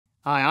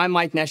Hi, I'm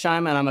Mike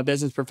Nesheim, and I'm a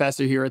business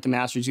professor here at the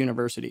Masters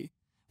University.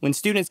 When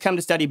students come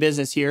to study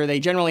business here, they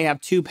generally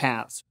have two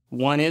paths.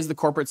 One is the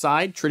corporate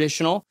side,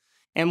 traditional,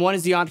 and one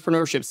is the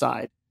entrepreneurship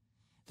side.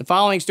 The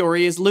following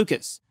story is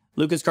Lucas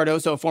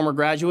Cardoso, a former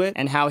graduate,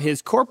 and how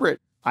his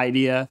corporate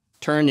idea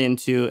turned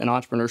into an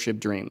entrepreneurship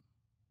dream.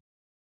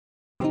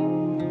 I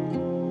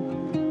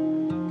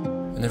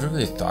never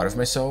really thought of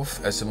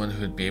myself as someone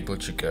who would be able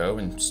to go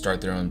and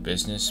start their own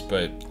business,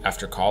 but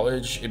after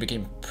college, it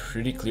became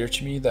pretty clear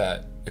to me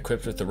that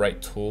equipped with the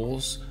right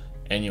tools,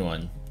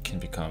 anyone can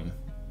become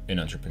an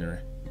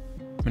entrepreneur.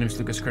 My name is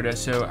Lucas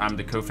Cardoso. I'm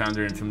the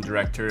co-founder and film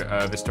director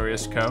of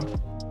Historias Co.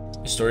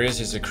 Historias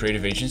is a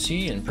creative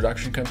agency and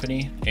production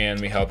company, and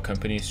we help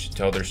companies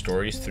tell their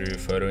stories through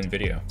photo and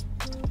video.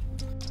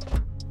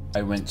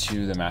 I went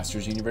to the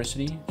Masters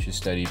University to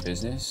study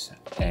business,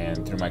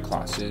 and through my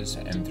classes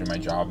and through my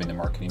job in the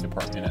marketing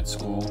department at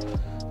school,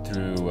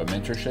 through a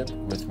mentorship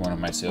with one of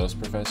my sales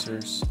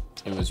professors,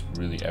 it was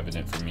really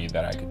evident for me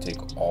that I could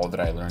take all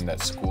that I learned at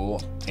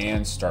school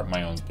and start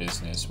my own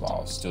business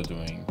while still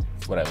doing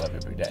what I love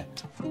every day.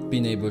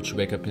 Being able to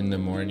wake up in the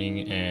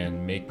morning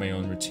and make my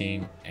own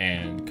routine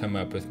and come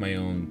up with my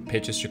own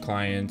pitches to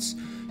clients,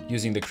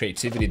 using the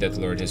creativity that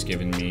the Lord has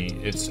given me,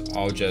 it's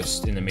all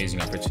just an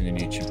amazing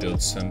opportunity to build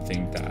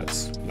something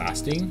that's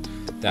lasting,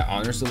 that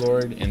honors the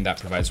Lord, and that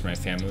provides for my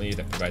family,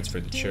 that provides for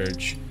the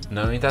church.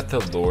 Knowing that the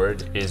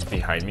Lord is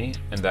behind me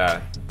and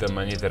that the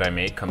money that I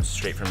make comes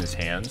straight from His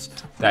hands,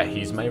 that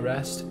He's my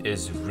rest,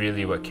 is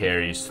really what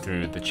carries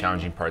through the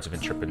challenging parts of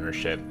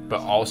entrepreneurship.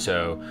 But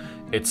also,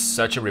 it's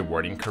such a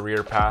rewarding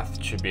career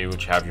path to be able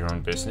to have your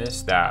own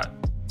business that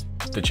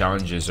the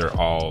challenges are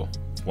all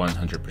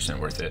 100%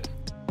 worth it.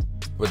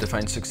 What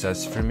defines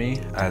success for me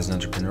as an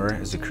entrepreneur,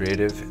 as a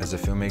creative, as a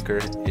filmmaker,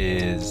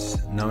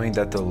 is knowing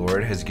that the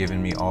Lord has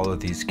given me all of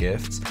these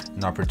gifts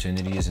and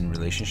opportunities and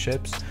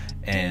relationships,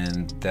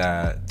 and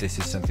that this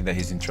is something that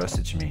He's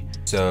entrusted to me.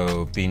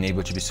 So being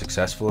able to be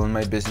successful in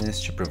my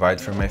business, to provide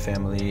for my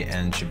family,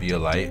 and to be a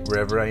light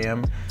wherever I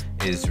am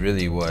is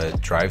really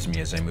what drives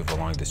me as I move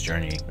along this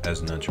journey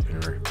as an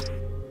entrepreneur.